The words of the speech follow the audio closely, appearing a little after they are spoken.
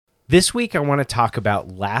This week, I want to talk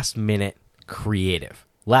about last minute creative.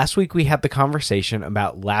 Last week, we had the conversation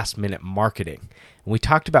about last minute marketing. And we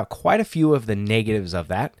talked about quite a few of the negatives of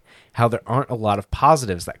that, how there aren't a lot of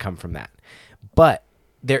positives that come from that. But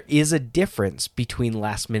there is a difference between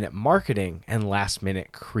last minute marketing and last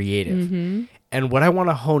minute creative. Mm-hmm. And what I want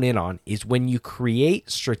to hone in on is when you create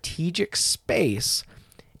strategic space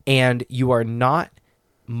and you are not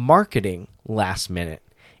marketing last minute,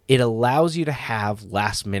 it allows you to have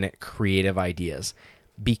last minute creative ideas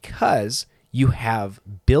because you have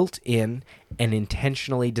built in an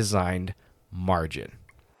intentionally designed margin.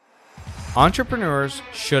 Entrepreneurs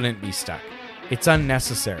shouldn't be stuck. It's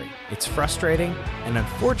unnecessary, it's frustrating, and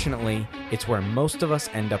unfortunately, it's where most of us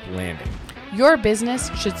end up landing. Your business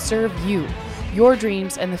should serve you, your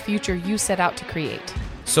dreams, and the future you set out to create.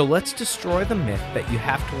 So let's destroy the myth that you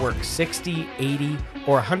have to work 60, 80,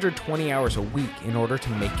 or 120 hours a week in order to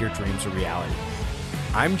make your dreams a reality.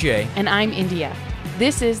 I'm Jay. And I'm India.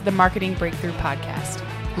 This is the Marketing Breakthrough Podcast.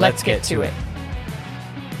 Let's get to it.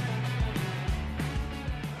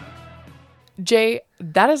 Jay,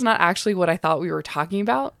 that is not actually what I thought we were talking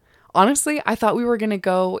about. Honestly, I thought we were going to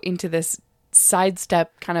go into this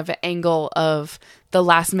sidestep kind of angle of the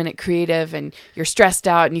last minute creative and you're stressed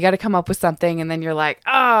out and you got to come up with something and then you're like,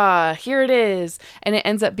 here it is. And it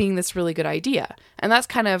ends up being this really good idea. And that's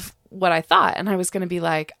kind of what I thought. And I was going to be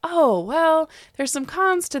like, oh, well, there's some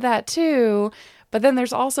cons to that too. But then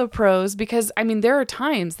there's also pros because, I mean, there are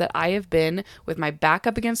times that I have been with my back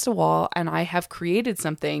up against a wall and I have created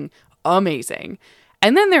something amazing.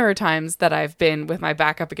 And then there are times that I've been with my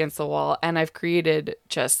back up against the wall and I've created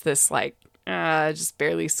just this just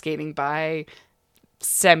barely skating by,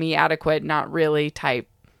 semi-adequate, not really type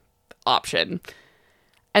option.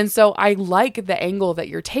 And so I like the angle that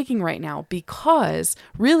you're taking right now because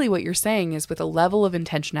really what you're saying is with a level of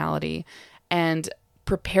intentionality and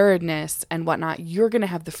preparedness and whatnot, you're going to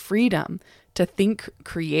have the freedom to think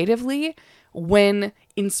creatively when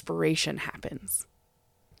inspiration happens.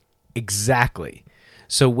 Exactly.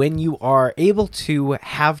 So when you are able to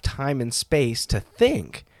have time and space to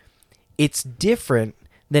think, it's different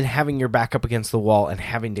than having your back up against the wall and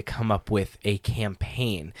having to come up with a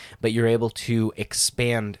campaign, but you're able to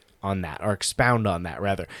expand on that or expound on that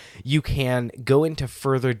rather. You can go into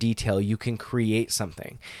further detail. You can create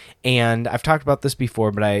something. And I've talked about this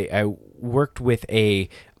before, but I worked with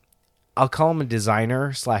I'll call him a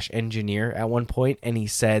designer / engineer at one point, and he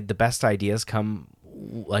said the best ideas come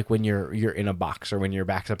like when you're in a box or when your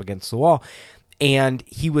back's up against the wall. And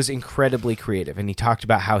he was incredibly creative. And he talked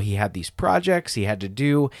about how he had these projects he had to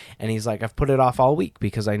do. And he's like, I've put it off all week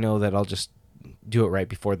because I know that I'll just do it right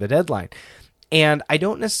before the deadline. And I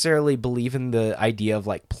don't necessarily believe in the idea of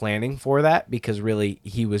like planning for that because really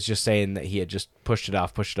he was just saying that he had just pushed it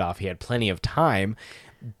off. He had plenty of time.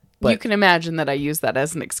 But you can imagine that I use that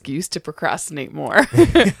as an excuse to procrastinate more.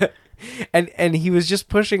 And he was just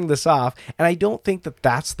pushing this off. And I don't think that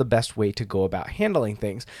that's the best way to go about handling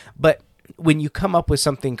things. But when you come up with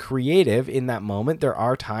something creative in that moment, there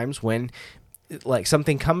are times when like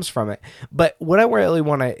something comes from it. But what I really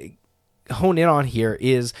want to hone in on here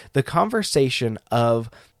is the conversation of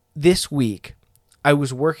this week. I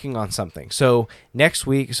was working on something. So next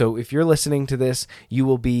week, so if you're listening to this, you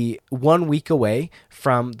will be 1 week away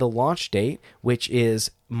from the launch date, which is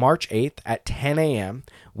March 8th at 10 a.m.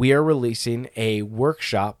 We are releasing a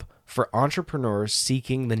workshop for entrepreneurs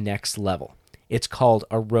seeking the next level. It's called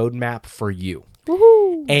A Roadmap for You.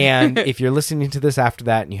 Woohoo! And if you're listening to this after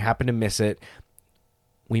that and you happen to miss it,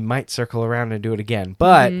 we might circle around and do it again.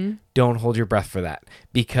 But don't hold your breath for that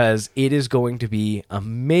because it is going to be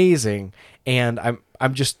amazing. And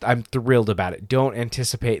I'm thrilled about it. Don't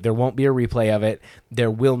anticipate. There won't be a replay of it. There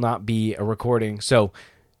will not be a recording. So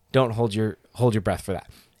don't hold your breath for that.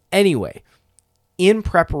 Anyway, in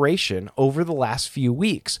preparation over the last few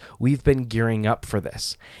weeks, we've been gearing up for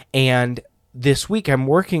this. And this week I'm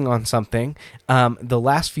working on something. The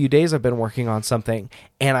last few days I've been working on something,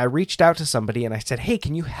 and I reached out to somebody and I said, hey,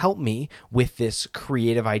 can you help me with this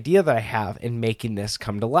creative idea that I have in making this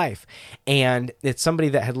come to life? And it's somebody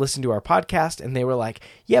that had listened to our podcast, and they were like,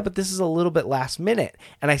 yeah, but this is a little bit last minute.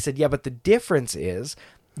 And I said, yeah, but the difference is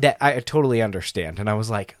that I totally understand. And I was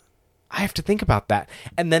like, I have to think about that.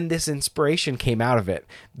 And then this inspiration came out of it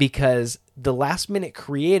because the last minute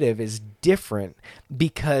creative is different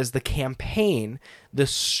because the campaign, the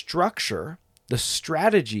structure, the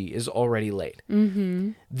strategy is already laid.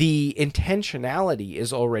 Mm-hmm. The intentionality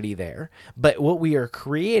is already there. But what we are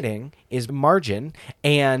creating is margin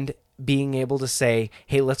and being able to say,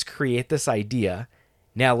 hey, let's create this idea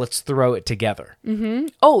Now let's throw it together. Mm-hmm.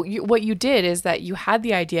 Oh, what you did is that you had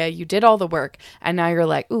the idea, you did all the work, and now you're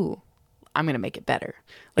like, ooh, I'm going to make it better.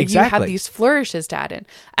 Like Exactly. you have these flourishes to add in.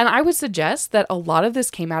 And I would suggest that a lot of this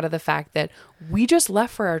came out of the fact that we just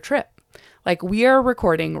left for our trip. Like we are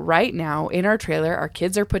recording right now in our trailer. Our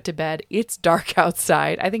kids are put to bed. It's dark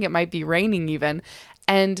outside. I think it might be raining even.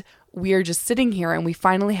 And we are just sitting here and we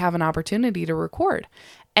finally have an opportunity to record.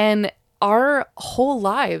 And our whole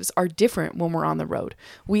lives are different when we're on the road.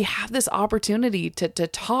 We have this opportunity to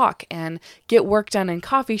talk and get work done in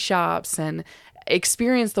coffee shops and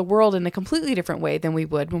experience the world in a completely different way than we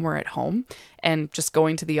would when we're at home and just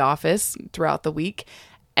going to the office throughout the week.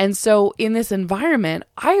 And so in this environment,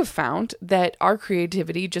 I have found that our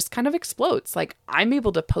creativity just kind of explodes. Like I'm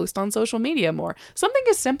able to post on social media more. Something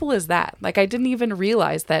as simple as that. Like I didn't even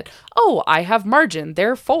realize that, oh, I have margin.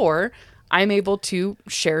 Therefore, I'm able to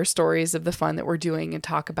share stories of the fun that we're doing and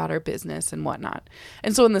talk about our business and whatnot.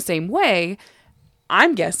 And so in the same way,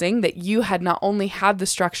 I'm guessing that you had not only had the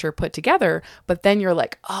structure put together, but then you're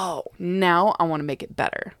like, oh, now I want to make it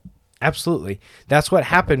better. Absolutely. That's what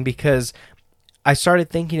happened because I started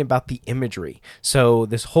thinking about the imagery. So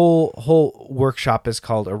this whole workshop is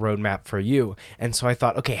called A Roadmap for You. And so I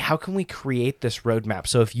thought, okay, how can we create this roadmap?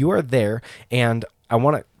 So if you are there, and I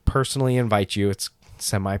want to personally invite you, it's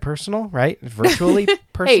semi-personal, right? Virtually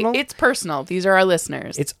personal. Hey, it's personal. These are our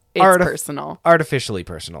listeners. It's personal. Artificially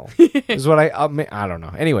personal is what I don't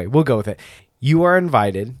know. Anyway, we'll go with it. You are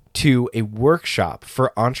invited to a workshop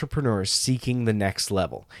for entrepreneurs seeking the next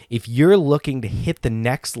level. If you're looking to hit the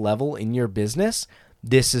next level in your business,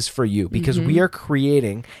 this is for you because we are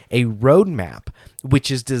creating a roadmap which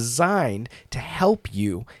is designed to help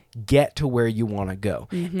you get to where you want to go.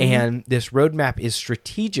 And this roadmap is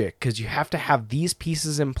strategic because you have to have these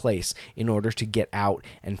pieces in place in order to get out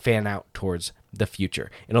and fan out towards the future.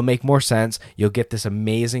 It'll make more sense. You'll get this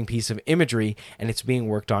amazing piece of imagery and it's being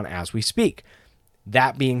worked on as we speak.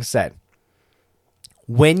 That being said,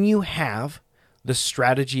 when you have the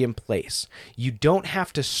strategy in place, you don't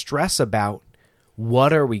have to stress about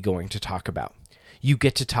what are we going to talk about. You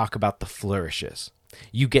get to talk about the flourishes.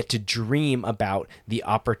 You get to dream about the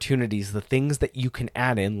opportunities, the things that you can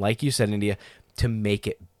add in, like you said, India, to make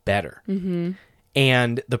it better.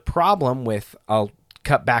 And the problem with, I'll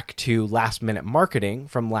cut back to last minute marketing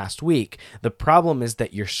from last week. The problem is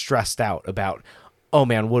that you're stressed out about, oh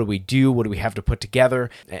man, what do we do? What do we have to put together?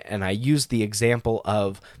 And I used the example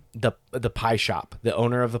of the pie shop, the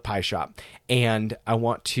owner of the pie shop. And I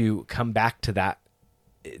want to come back to that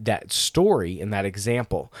story in that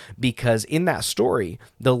example, because in that story,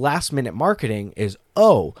 the last minute marketing is,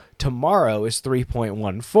 oh, tomorrow is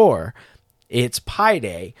 3.14. It's Pi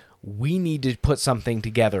Day. We need to put something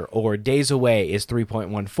together, or days away is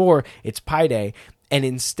 3.14. It's Pi Day. And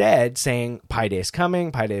instead saying Pi Day is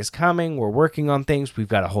coming, we're working on things, we've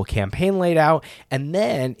got a whole campaign laid out. And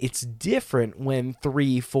then it's different when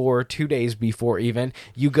 3, 4, 2 days before even,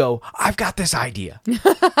 you go, I've got this idea.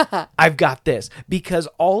 I've got this. Because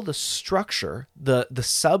all the structure, the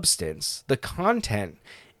substance, the content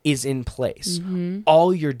is in place.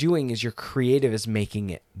 All you're doing is your creative is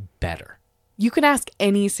making it better. You can ask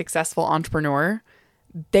any successful entrepreneur.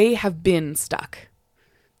 They have been stuck.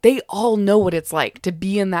 They all know what it's like to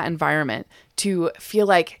be in that environment, to feel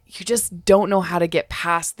like you just don't know how to get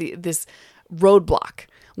past this roadblock.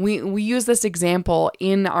 We use this example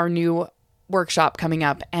in our new workshop coming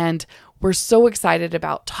up, and we're so excited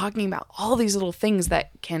about talking about all these little things that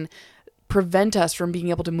can prevent us from being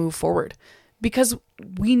able to move forward, because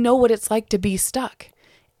we know what it's like to be stuck.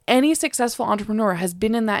 Any successful entrepreneur has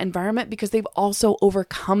been in that environment because they've also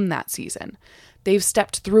overcome that season. They've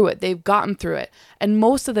stepped through it. They've gotten through it. And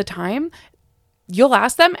most of the time, you'll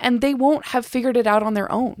ask them and they won't have figured it out on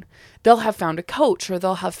their own. They'll have found a coach, or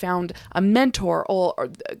they'll have found a mentor, or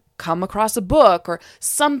come across a book or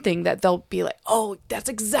something that they'll be like, oh, that's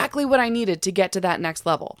exactly what I needed to get to that next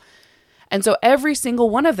level. And so every single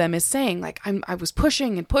one of them is saying, like, I was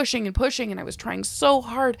pushing and pushing and pushing, and I was trying so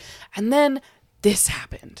hard. And then this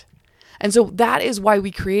happened. And so that is why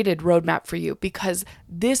we created Roadmap for You, because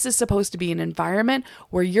this is supposed to be an environment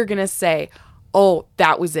where you're going to say, oh,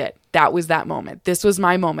 that was it. That was that moment. This was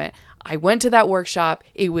my moment. I went to that workshop.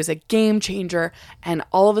 It was a game changer. And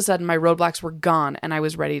all of a sudden my roadblocks were gone and I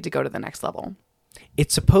was ready to go to the next level.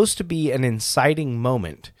 It's supposed to be an inciting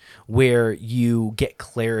moment where you get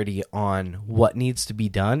clarity on what needs to be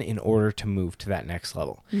done in order to move to that next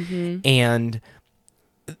level. And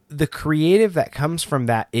the creative that comes from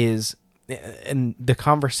that is, and the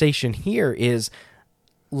conversation here is,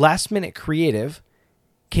 last minute creative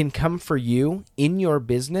can come for you in your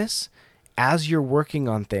business as you're working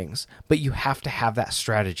on things, but you have to have that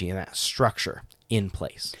strategy and that structure in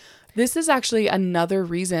place. This is actually another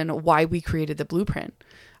reason why we created the blueprint.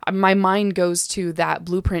 My mind goes to that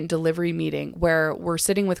blueprint delivery meeting where we're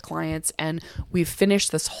sitting with clients and we've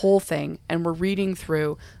finished this whole thing and we're reading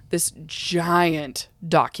through this giant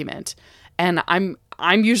document. And I'm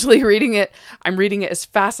usually reading it. I'm reading it as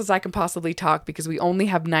fast as I can possibly talk because we only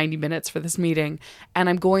have 90 minutes for this meeting. And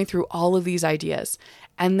I'm going through all of these ideas.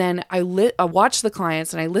 And then I watch the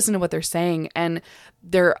clients and I listen to what they're saying, and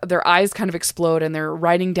their eyes kind of explode and they're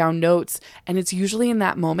writing down notes. And it's usually in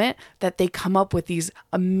that moment that they come up with these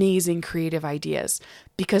amazing creative ideas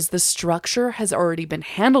because the structure has already been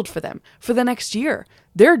handled for them for the next year.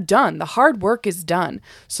 They're done. The hard work is done.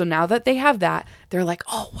 So now that they have that, they're like,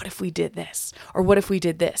 oh, what if we did this? Or what if we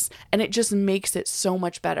did this? And it just makes it so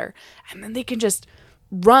much better. And then they can just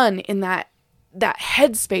run in that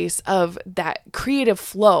headspace of that creative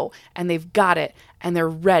flow, and they've got it and they're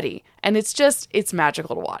ready. And it's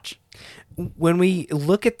magical to watch. When we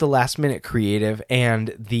look at the last minute creative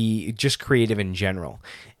and the just creative in general,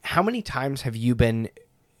 how many times have you been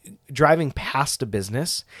driving past a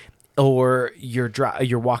business, or you're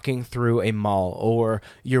walking through a mall, or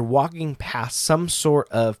you're walking past some sort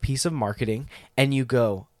of piece of marketing and you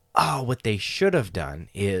go, oh, what they should have done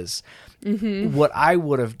is, what I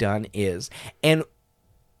would have done is, and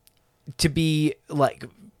to be like,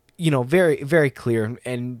 very, very clear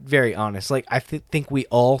and very honest, like I think we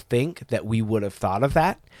all think that we would have thought of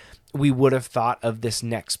that. We would have thought of this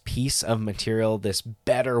next piece of material, this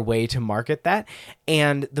better way to market that.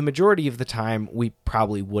 And the majority of the time, we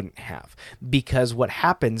probably wouldn't have. Because what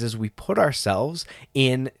happens is we put ourselves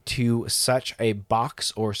into such a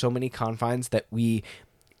box or so many confines that we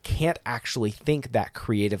can't actually think that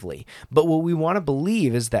creatively. But what we want to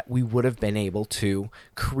believe is that we would have been able to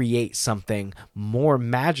create something more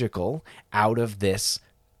magical out of this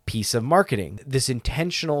piece of marketing, this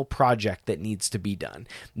intentional project that needs to be done,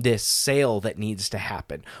 this sale that needs to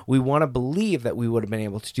happen. We want to believe that we would have been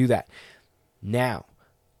able to do that. Now,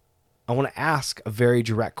 I want to ask a very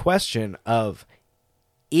direct question of,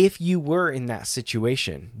 if you were in that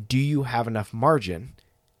situation, do you have enough margin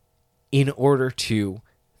in order to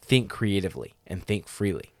think creatively and think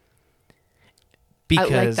freely?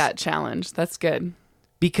 Because I like that challenge. That's good.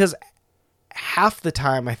 Because half the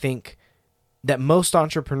time, I think that most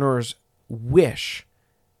entrepreneurs wish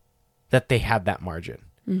that they had that margin.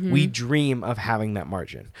 We dream of having that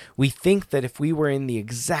margin. We think that if we were in the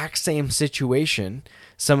exact same situation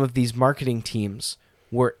some of these marketing teams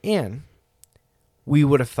were in, we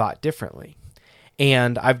would have thought differently.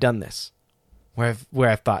 And I've done this where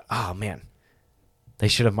I've thought, oh man, they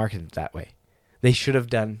should have marketed it that way. They should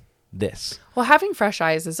have done this. Well, having fresh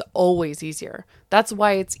eyes is always easier. That's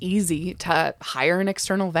why it's easy to hire an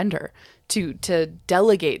external vendor to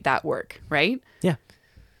delegate that work, right? Yeah,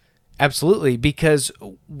 absolutely. Because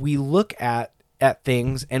we look at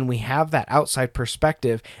things and we have that outside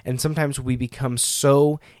perspective, and sometimes we become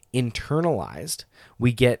so internalized.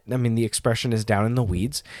 We get, the expression is down in the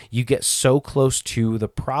weeds. You get so close to the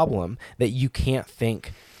problem that you can't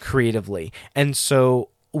think creatively. And so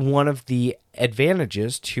one of the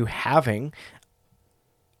advantages to having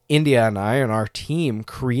India and I and our team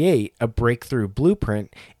create a breakthrough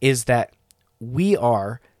blueprint is that we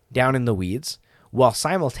are down in the weeds while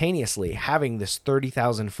simultaneously having this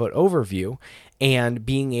 30,000 foot overview and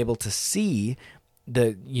being able to see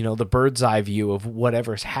the bird's eye view of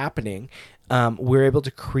whatever's happening. We're able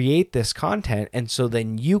to create this content. And so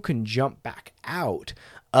then you can jump back out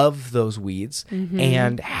of those weeds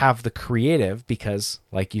and have the creative, because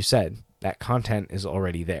like you said, that content is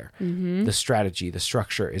already there. The strategy, the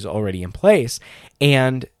structure is already in place.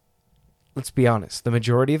 And let's be honest, the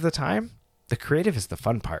majority of the time, the creative is the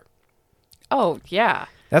fun part. Oh, yeah.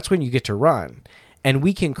 That's when you get to run. And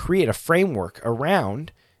we can create a framework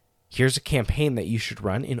around, here's a campaign that you should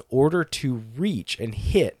run in order to reach and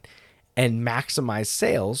hit and maximize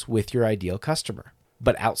sales with your ideal customer.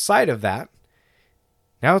 But outside of that,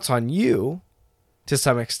 now it's on you to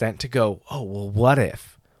some extent to go, oh, well, what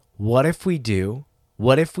if? What if we do?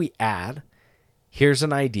 What if we add? Here's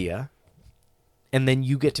an idea. And then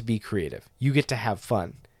you get to be creative. You get to have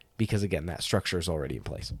fun because, again, that structure is already in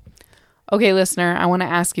place. Okay, listener, I want to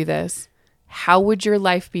ask you this. How would your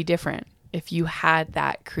life be different if you had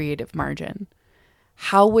that creative margin?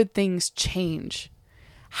 How would things change?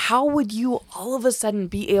 How would you all of a sudden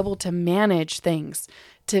be able to manage things,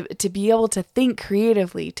 to be able to think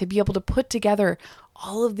creatively, to be able to put together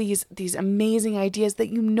all of these amazing ideas that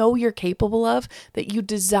you know you're capable of, that you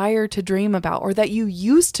desire to dream about, or that you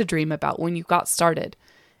used to dream about when you got started?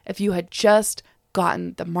 If you had just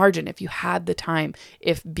gotten the margin, if you had the time,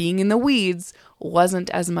 if being in the weeds wasn't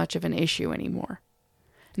as much of an issue anymore.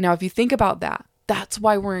 Now, if you think about that, that's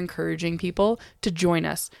why we're encouraging people to join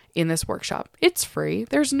us in this workshop. It's free.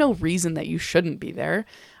 There's no reason that you shouldn't be there.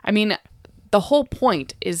 I mean, the whole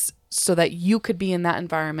point is so that you could be in that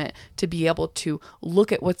environment to be able to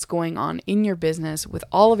look at what's going on in your business with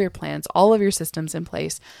all of your plans, all of your systems in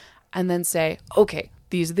place, and then say, okay,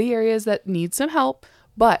 these are the areas that need some help,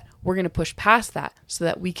 but we're going to push past that so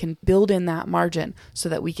that we can build in that margin so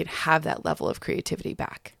that we can have that level of creativity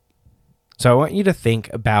back. So I want you to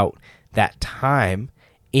think about that time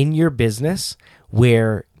in your business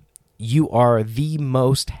where you are the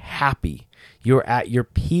most happy. You're at your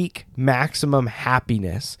peak maximum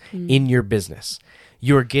happiness in your business.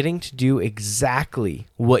 You're getting to do exactly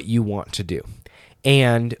what you want to do.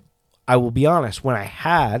 And I will be honest, when I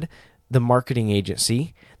had the marketing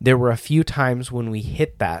agency, there were a few times when we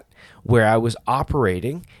hit that where I was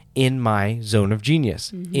operating in my zone of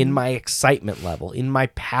genius, in my excitement level, in my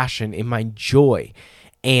passion, in my joy.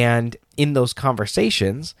 And in those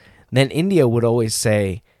conversations, then India would always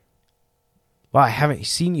say, wow, I haven't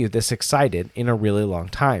seen you this excited in a really long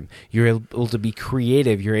time. You're able to be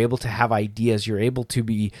creative. You're able to have ideas. You're able to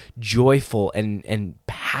be joyful and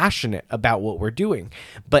passionate about what we're doing.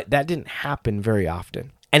 But that didn't happen very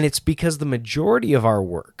often. And it's because the majority of our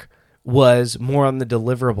work was more on the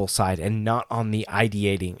deliverable side and not on the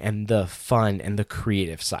ideating and the fun and the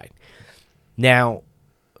creative side. Now,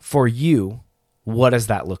 for you, what does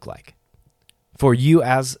that look like? For you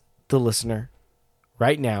as the listener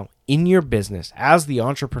right now in your business, as the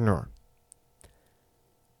entrepreneur,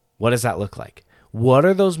 what does that look like? What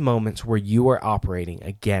are those moments where you are operating,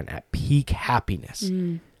 again, at peak happiness,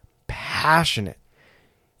 passionate,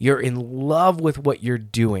 you're in love with what you're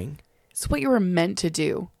doing? It's what you were meant to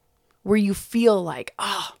do, where you feel like,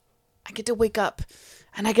 oh, I get to wake up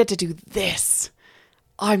and I get to do this.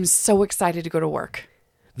 I'm so excited to go to work.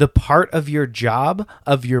 The part of your job,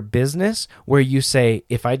 of your business, where you say,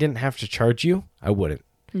 if I didn't have to charge you, I wouldn't.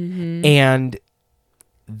 And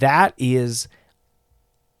that is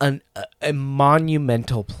a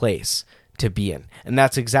monumental place to be in. And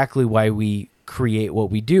that's exactly why we create what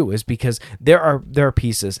we do, is because there are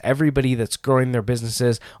pieces. Everybody that's growing their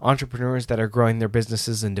businesses, entrepreneurs that are growing their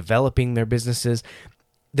businesses and developing their businesses,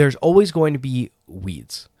 there's always going to be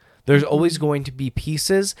weeds. There's always going to be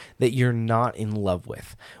pieces that you're not in love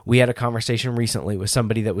with. We had a conversation recently with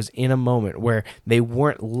somebody that was in a moment where they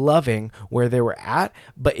weren't loving where they were at,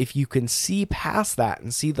 but if you can see past that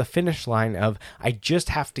and see the finish line of, I just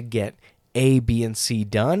have to get A, B, and C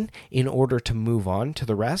done in order to move on to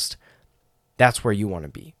the rest, that's where you want to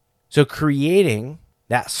be. So creating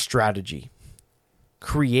that strategy,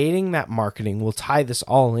 creating that marketing, we'll tie this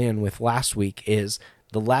all in with last week, is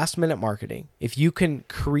the last minute marketing. If you can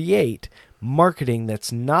create marketing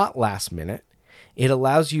that's not last minute, it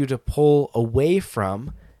allows you to pull away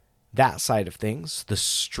from that side of things, the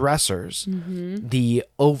stressors, the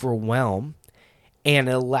overwhelm, and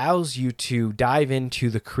it allows you to dive into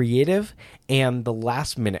the creative and the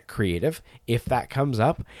last minute creative, if that comes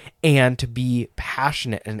up, and to be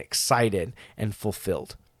passionate and excited and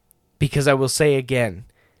fulfilled. Because I will say again,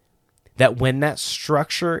 that when that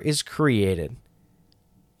structure is created,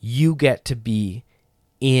 you get to be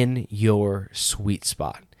in your sweet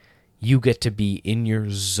spot. You get to be in your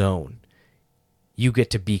zone. You get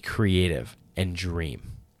to be creative and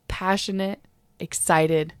dream. Passionate,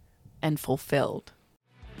 excited, and fulfilled.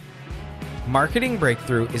 Marketing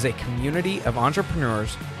Breakthrough is a community of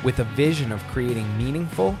entrepreneurs with a vision of creating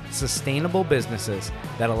meaningful, sustainable businesses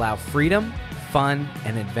that allow freedom, fun,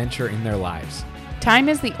 and adventure in their lives. Time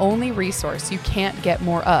is the only resource you can't get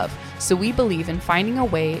more of, so we believe in finding a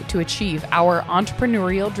way to achieve our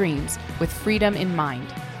entrepreneurial dreams with freedom in mind.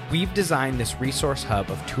 We've designed this resource hub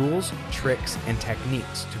of tools, tricks, and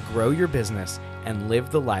techniques to grow your business and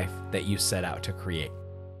live the life that you set out to create.